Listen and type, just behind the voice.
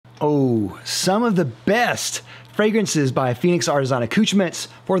Oh, some of the best fragrances by Phoenix Artisan Accoutrements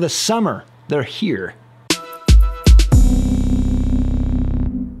for the summer. They're here.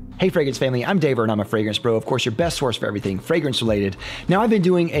 Hey Fragrance family, I'm David and I'm a Fragrance Bro, of course your best source for everything fragrance related. Now I've been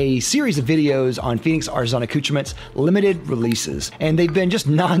doing a series of videos on Phoenix Artisan Accoutrements limited releases, and they've been just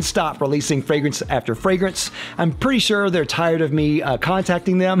non-stop releasing fragrance after fragrance. I'm pretty sure they're tired of me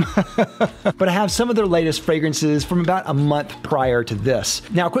contacting them, but I have some of their latest fragrances from about a month prior to this.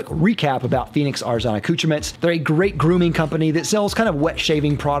 Now a quick recap about Phoenix Artisan Accoutrements. They're a great grooming company that sells kind of wet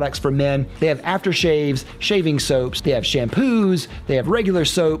shaving products for men. They have aftershaves, shaving soaps, they have shampoos, they have regular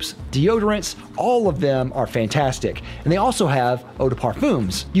soaps, deodorants, all of them are fantastic. And they also have eau de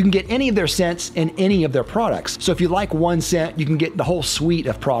parfums. You can get any of their scents in any of their products. So if you like one scent, you can get the whole suite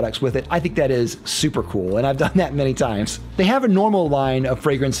of products with it. I think that is super cool, and I've done that many times. They have a normal line of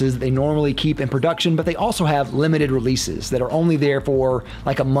fragrances that they normally keep in production, but they also have limited releases that are only there for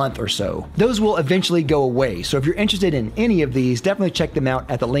like a month or so. Those will eventually go away. So if you're interested in any of these, definitely check them out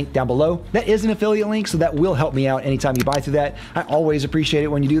at the link down below. That is an affiliate link, so that will help me out anytime you buy through that. I always appreciate it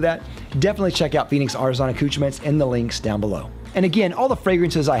when you do that. Definitely check out Phoenix Artisan Accoutrements in the links down below. And again, all the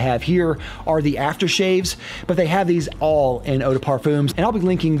fragrances I have here are the aftershaves, but they have these all in eau de parfums, and I'll be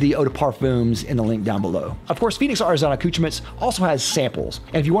linking the eau de parfums in the link down below. Of course, Phoenix Artisan Accoutrements also has samples,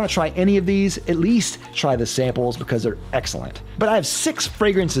 and if you want to try any of these, at least try the samples because they're excellent. But I have 6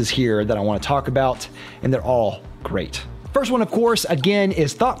 fragrances here that I want to talk about, and they're all great. First one, of course, again,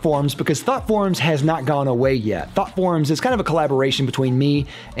 is Thought Forms, because Thought Forms has not gone away yet. Thought Forms is kind of a collaboration between me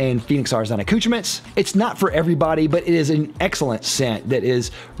and Phoenix Artisan Accoutrements. It's not for everybody, but it is an excellent scent that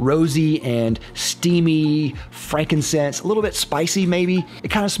is rosy and steamy, frankincense, a little bit spicy maybe. It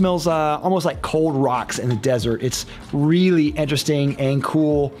kind of smells almost like cold rocks in the desert. It's really interesting and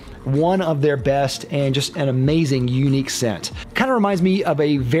cool. One of their best and just an amazing, unique scent. Kind of reminds me of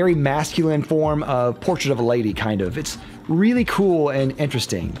a very masculine form of Portrait of a Lady, kind of. It's really cool and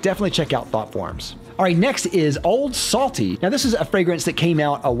interesting. Definitely check out Thought Forms. All right, next is Old Salty. Now this is a fragrance that came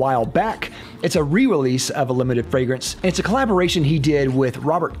out a while back. It's a re-release of a limited fragrance, and it's a collaboration he did with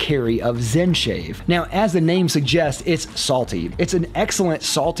Robert Carey of Zen Shave. Now, as the name suggests, it's salty. It's an excellent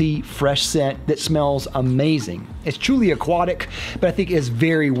salty, fresh scent that smells amazing. It's truly aquatic, but I think is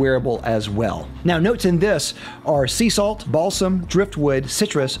very wearable as well. Now, notes in this are sea salt, balsam, driftwood,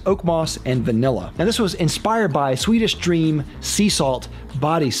 citrus, oak moss, and vanilla. Now, this was inspired by Swedish Dream Sea Salt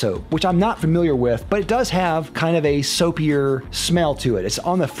body soap, which I'm not familiar with, but it does have kind of a soapier smell to it. It's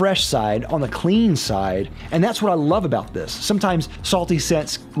on the fresh side, on the clean side, and that's what I love about this. Sometimes salty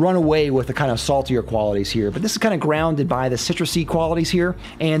scents run away with the kind of saltier qualities here, but this is kind of grounded by the citrusy qualities here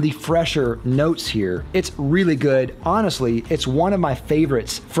and the fresher notes here. It's really good. Honestly, it's one of my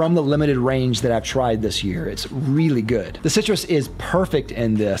favorites from the limited range that I've tried this year. It's really good. The citrus is perfect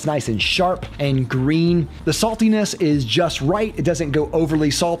in this, nice and sharp and green. The saltiness is just right. It doesn't go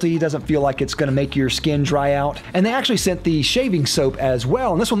overly salty, doesn't feel like it's gonna make your skin dry out. And they actually sent the shaving soap as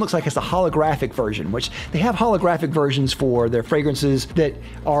well, and this one looks like it's a holographic version, which they have holographic versions for their fragrances that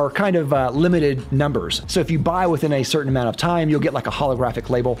are kind of limited numbers. So if you buy within a certain amount of time, you'll get like a holographic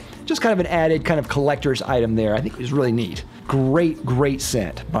label. Just kind of an added kind of collector's item there. I think it was really neat. Great, great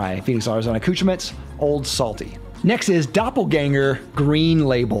scent by Phoenix Artisan Accoutrements, Old Salty. Next is Doppelganger Green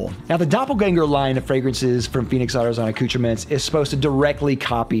Label. Now the Doppelganger line of fragrances from Phoenix Artisan Accoutrements is supposed to directly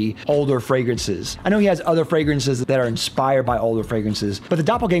copy older fragrances. I know he has other fragrances that are inspired by older fragrances, but the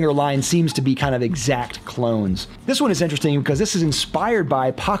Doppelganger line seems to be kind of exact clones. This one is interesting because this is inspired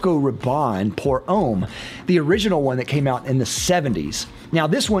by Paco Rabanne Pour Homme, the original one that came out in the 70s. Now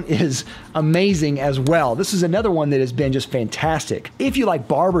this one is amazing as well. This is another one that has been just fantastic. If you like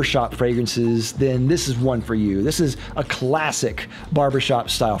barbershop fragrances, then this is one for you. This is a classic barbershop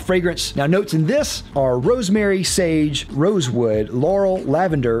style fragrance. Now notes in this are rosemary, sage, rosewood, laurel,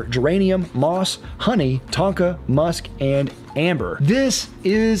 lavender, geranium, moss, honey, tonka, musk, and amber. This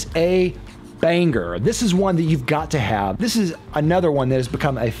is a banger. This is one that you've got to have. This is another one that has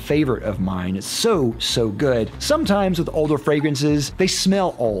become a favorite of mine. It's so, so good. Sometimes with older fragrances, they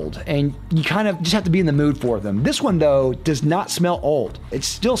smell old and you kind of just have to be in the mood for them. This one though does not smell old. It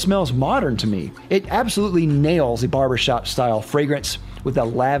still smells modern to me. It absolutely nails a barbershop style fragrance with a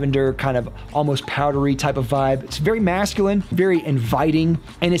lavender kind of almost powdery type of vibe. It's very masculine, very inviting,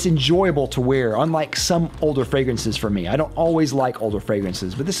 and it's enjoyable to wear, unlike some older fragrances for me. I don't always like older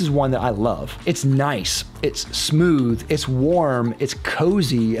fragrances, but this is one that I love. It's nice, it's smooth, it's warm, it's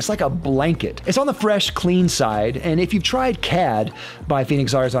cozy, it's like a blanket. It's on the fresh, clean side, and if you've tried CAD by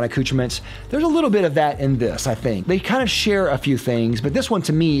Phoenix Artisan Accoutrements, there's a little bit of that in this, I think. They kind of share a few things, but this one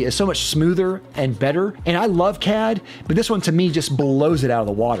to me is so much smoother and better, and I love CAD, but this one to me just blows blows it out of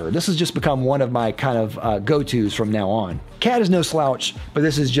the water. This has just become one of my kind of go-tos from now on. Cat is no slouch, but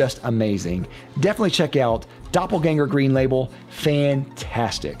this is just amazing. Definitely check out Doppelganger Green Label,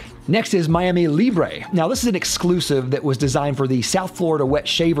 fantastic. Next is Miami Libre. Now this is an exclusive that was designed for the South Florida Wet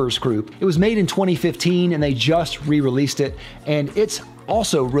Shavers group. It was made in 2015 and they just re-released it, and it's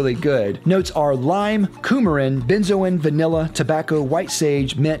also really good. Notes are lime, coumarin, benzoin, vanilla, tobacco, white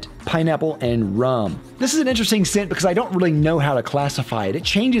sage, mint, pineapple, and rum. This is an interesting scent because I don't really know how to classify it. It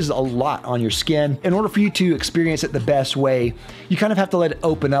changes a lot on your skin. In order for you to experience it the best way, you kind of have to let it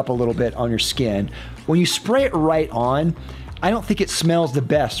open up a little bit on your skin. When you spray it right on, I don't think it smells the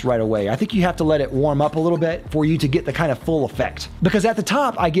best right away. I think you have to let it warm up a little bit for you to get the kind of full effect. Because at the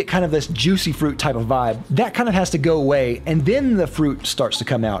top, I get kind of this juicy fruit type of vibe. That kind of has to go away, and then the fruit starts to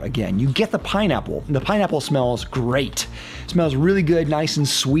come out again. You get the pineapple. The pineapple smells great. It smells really good, nice and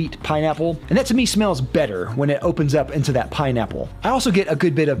sweet pineapple. And that to me smells better when it opens up into that pineapple. I also get a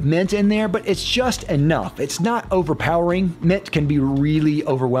good bit of mint in there, but it's just enough. It's not overpowering. Mint can be really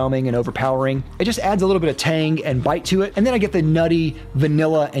overwhelming and overpowering. It just adds a little bit of tang and bite to it. And then I get the nutty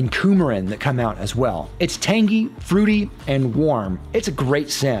vanilla and coumarin that come out as well. It's tangy, fruity, and warm. It's a great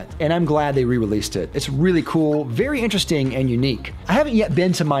scent, and I'm glad they re-released it. It's really cool, very interesting, and unique. I haven't yet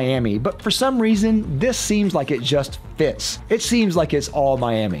been to Miami, but for some reason, this seems like it just fits. It seems like it's all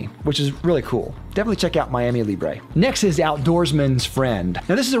Miami, which is really cool. Definitely check out Miami Libre. Next is Outdoorsman's Friend.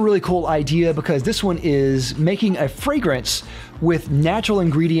 Now this is a really cool idea because this one is making a fragrance with natural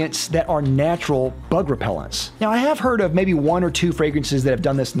ingredients that are natural bug repellents. Now I have heard of maybe 1 or 2 fragrances that have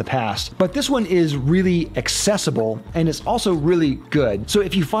done this in the past, but this one is really accessible and it's also really good. So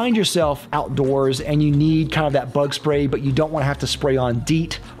if you find yourself outdoors and you need kind of that bug spray, but you don't want to have to spray on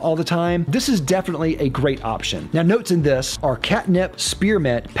DEET all the time, this is definitely a great option. Now notes in this are catnip,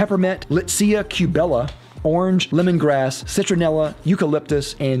 spearmint, peppermint, litsea cubella, orange, lemongrass, citronella,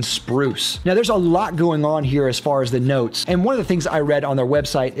 eucalyptus, and spruce. Now there's a lot going on here as far as the notes, and one of the things I read on their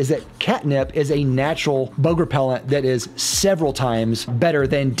website is that catnip is a natural bug repellent that is several times better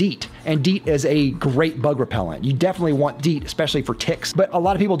than DEET, and DEET is a great bug repellent. You definitely want DEET, especially for ticks, but a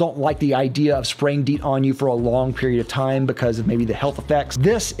lot of people don't like the idea of spraying DEET on you for a long period of time because of maybe the health effects.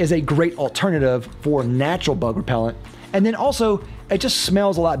 This is a great alternative for natural bug repellent. And then also, it just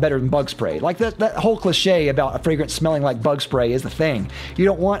smells a lot better than bug spray. Like that whole cliche about a fragrance smelling like bug spray is the thing. You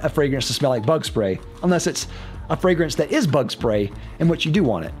don't want a fragrance to smell like bug spray unless it's a fragrance that is bug spray, in which you do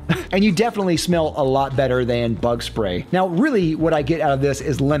want it. And you definitely smell a lot better than bug spray. Now, really what I get out of this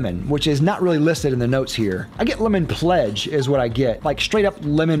is lemon, which is not really listed in the notes here. I get lemon pledge is what I get, like straight up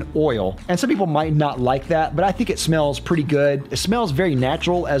lemon oil. And some people might not like that, but I think it smells pretty good. It smells very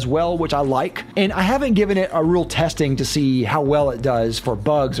natural as well, which I like. And I haven't given it a real testing to see how well it does for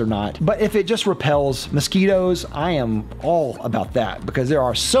bugs or not. But if it just repels mosquitoes, I am all about that because there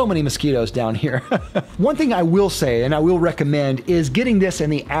are so many mosquitoes down here. One thing I will say, and I will recommend, is getting this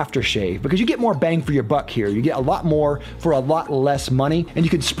in the aftershave because you get more bang for your buck here. You get a lot more for a lot less money, and you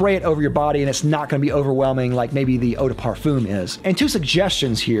can spray it over your body and it's not going to be overwhelming like maybe the eau de parfum is. And 2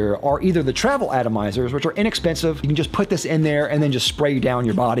 suggestions here are either the travel atomizers, which are inexpensive. You can just put this in there and then just spray down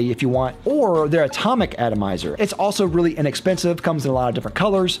your body if you want, or their atomic atomizer. It's also really inexpensive, comes in a lot of different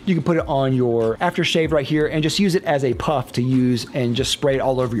colors. You can put it on your aftershave right here and just use it as a puff to use and just spray it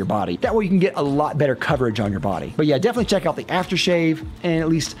all over your body. That way you can get a lot better coverage on your body. But yeah, definitely check out the aftershave and at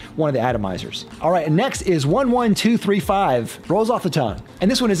least one of the atomizers. All right, and next is 11235. Rolls off the tongue. And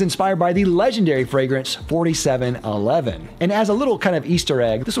this one is inspired by the legendary fragrance 4711. And as a little kind of Easter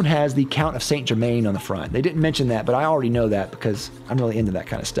egg, this one has the Count of Saint Germain on the front. They didn't mention that, but I already know that because I'm really into that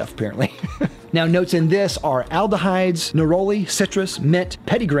kind of stuff apparently. Now, notes in this are aldehydes, neroli, citrus, mint,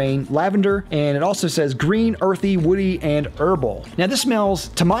 petitgrain, lavender, and it also says green, earthy, woody, and herbal. Now, this smells,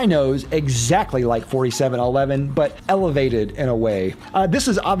 to my nose, exactly like 4711, but elevated in a way. This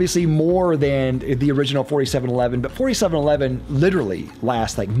is obviously more than the original 4711, but 4711 literally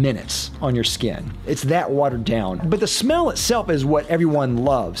lasts like minutes on your skin. It's that watered down. But the smell itself is what everyone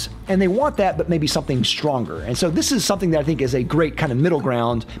loves, and they want that, but maybe something stronger. And so this is something that I think is a great kind of middle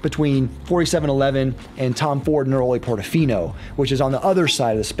ground between 4711 and Tom Ford Neroli Portofino, which is on the other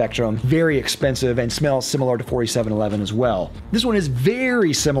side of the spectrum, very expensive and smells similar to 4711 as well. This one is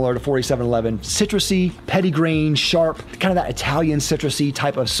very similar to 4711, citrusy, petitgrain, sharp, kind of that Italian citrusy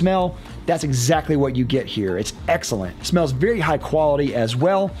type of smell. That's exactly what you get here. It's excellent. It smells very high quality as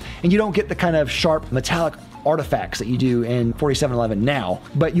well, and you don't get the kind of sharp metallic artifacts that you do in 4711 now,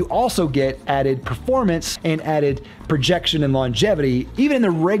 but you also get added performance and added projection and longevity. Even in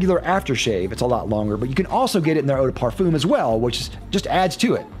the regular aftershave, it's a lot longer, but you can also get it in their eau de parfum as well, which just adds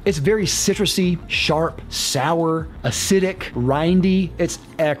to it. It's very citrusy, sharp, sour, acidic, rindy. It's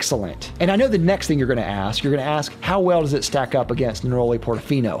excellent. And I know the next thing you're gonna ask, how well does it stack up against Neroli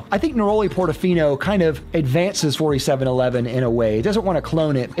Portofino? I think Neroli Portofino kind of advances 4711 in a way. It doesn't want to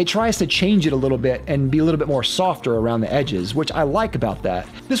clone it. It tries to change it a little bit and be a little bit more softer around the edges, which I like about that.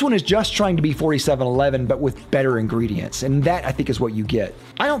 This one is just trying to be 4711, but with better ingredients. And that, I think, is what you get.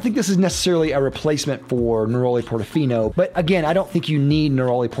 I don't think this is necessarily a replacement for Neroli Portofino, but again, I don't think you need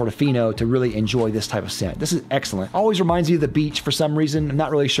Neroli Portofino to really enjoy this type of scent. This is excellent. Always reminds you of the beach for some reason. I'm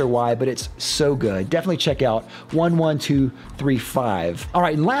not really sure why, but it's so good. Definitely check out 11235. All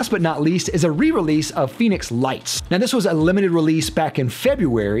right, and last but not least is a re-release of Phoenix Lights. Now, this was a limited release back in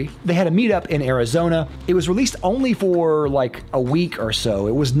February. They had a meetup in Arizona. It was released only for like a week or so.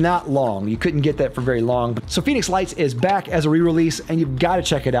 It was not long. You couldn't get that for very long. So Phoenix Lights is back as a re-release, and you've got to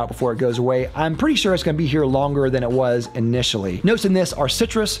check it out before it goes away. I'm pretty sure it's going to be here longer than it was initially. Notes in this are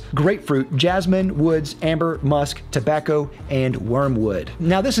citrus, grapefruit, jasmine, woods, amber, musk, tobacco, and wormwood.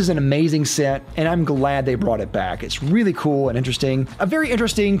 Now, this is an amazing scent, and I'm glad they brought it back. It's really cool and interesting. A very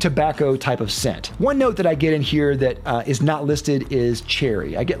interesting tobacco type of scent. One note that I get in here that is not listed is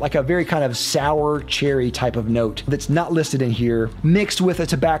cherry. I get like a very kind of sour cherry type of note that's not listed in here, mixed with a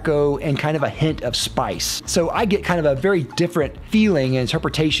tobacco and kind of a hint of spice. So I get kind of a very different feeling and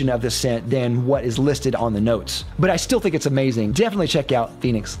interpretation of this scent than what is listed on the notes. But I still think it's amazing. Definitely check out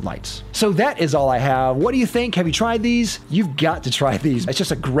Phoenix Lights. So that is all I have. What do you think? Have you tried these? You've got to try these. It's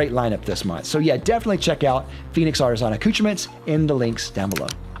just a great lineup this month. So yeah, definitely check out Phoenix Artisan Accoutrements in the links down below.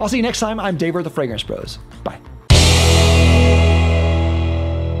 I'll see you next time. I'm Dave with the Fragrance Bros. Bye.